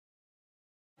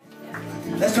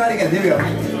try it again. Here we go.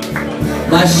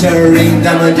 Mushering,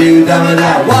 dum-a-doo,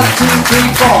 dum-a-da. 1, 2,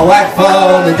 3, 4. Whack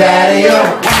for the daddy-o.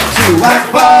 1, 2, whack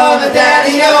for the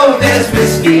daddy-o. There's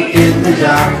whiskey in the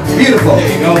jar. Beautiful. There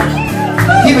you go.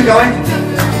 Keep it going.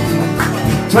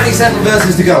 27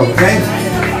 verses to go, okay?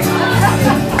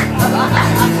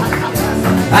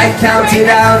 I counted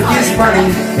out his money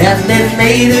and it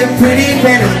made a pretty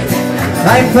penny.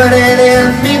 I put it in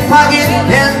me pocket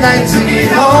and I took it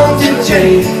home to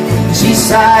Jenny. She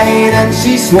sighed and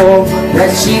she swore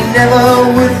that she never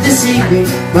would deceive me,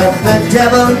 but the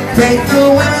devil take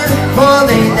the women, for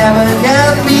they never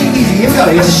can be easy. Here we go.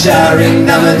 It's shirring,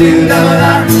 dum-a-doo,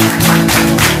 dum-a-da.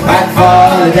 Whack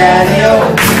for the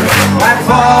daddy-o. Whack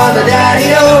for the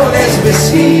daddy-o. There's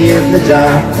whiskey in the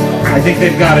jar. I think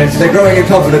they've got it. They're growing in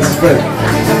confidence. It's great.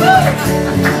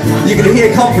 You can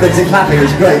hear confidence in clapping.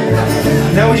 It's great.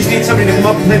 Now we just need somebody to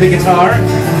come up and play the guitar.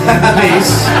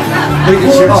 Please. The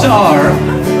chords are.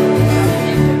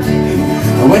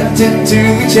 I went into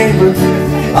my chamber,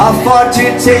 I thought to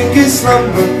take a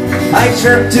slumber. I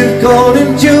dreamt of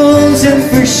golden jewels, and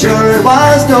for sure it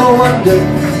was no wonder.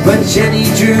 But Jenny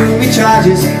drew me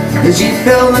charges, and she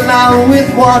filled them out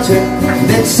with water.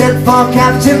 Then sent for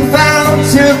Captain Found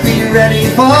to be ready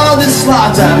for the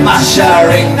slaughter.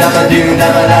 Mushering, dum-a-doo,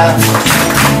 dum-a-da.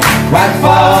 Whack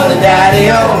for the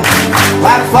daddy-o.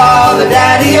 Whack for the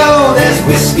daddy-o. There's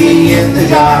whiskey in the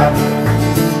jar.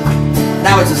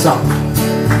 Now it's a song.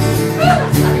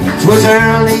 'Twas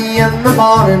early in the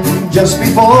morning, just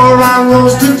before I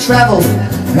rose to travel.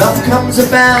 Up comes a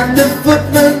band of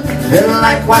footmen, and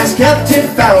likewise Captain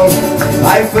Farrell.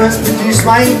 I first produced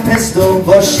my pistol,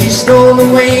 for she stole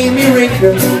away me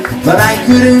rapier. But I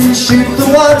couldn't shoot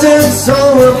the water, so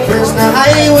a prisoner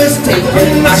I was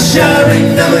taken.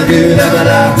 Mushering, dum-a-doo,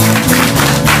 dum-a-da.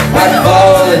 Whack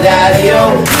for the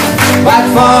daddy-o. Whack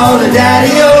for the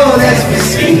daddy-o. There's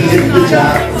whiskey in the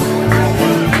jar.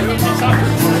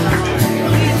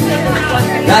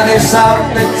 Now there's some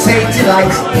that take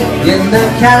delight in the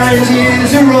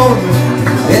carriages a rolling,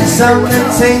 and some that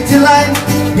take delight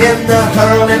in the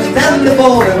hurling and the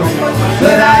bowling.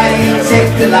 But I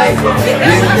take delight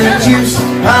in the juice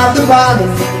of the barley,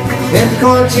 and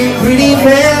courting pretty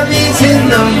fair meets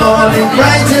in the morning,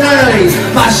 bright and early.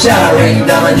 Mushering,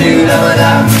 dum-a-doo,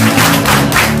 dum-a-da.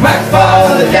 Whack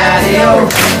for the daddy-o.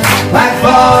 Whack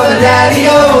for the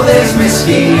daddy-o. There's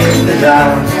whiskey in the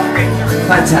jar.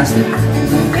 Fantastic.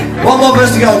 One more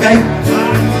verse to go, okay?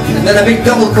 And then a big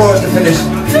double chorus to finish.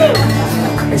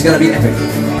 It's gonna be epic.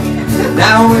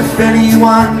 Now if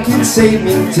anyone can save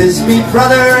me, 'tis me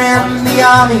brother in the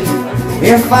army.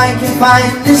 If I can find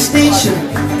a station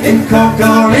in Cork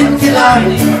or in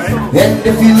Killarney, and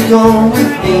if you go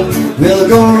with me, we'll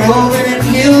go roving in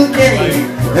Kilkenny.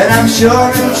 And I'm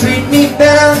sure he'll treat me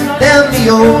better than the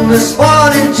old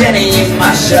sporting Jenny.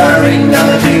 Mushering,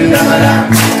 dum-a-doo, dum-a-da.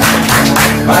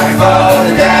 Whack for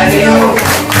the daddy-o.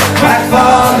 Whack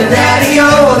for the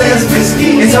daddy-o. There's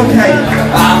whiskey. It's okay.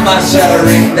 I'm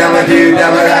mushering, dum-a-doo,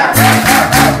 dum-a-da.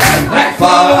 Whack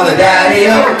for the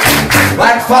daddy-o.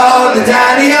 Whack for the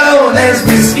daddy-o. There's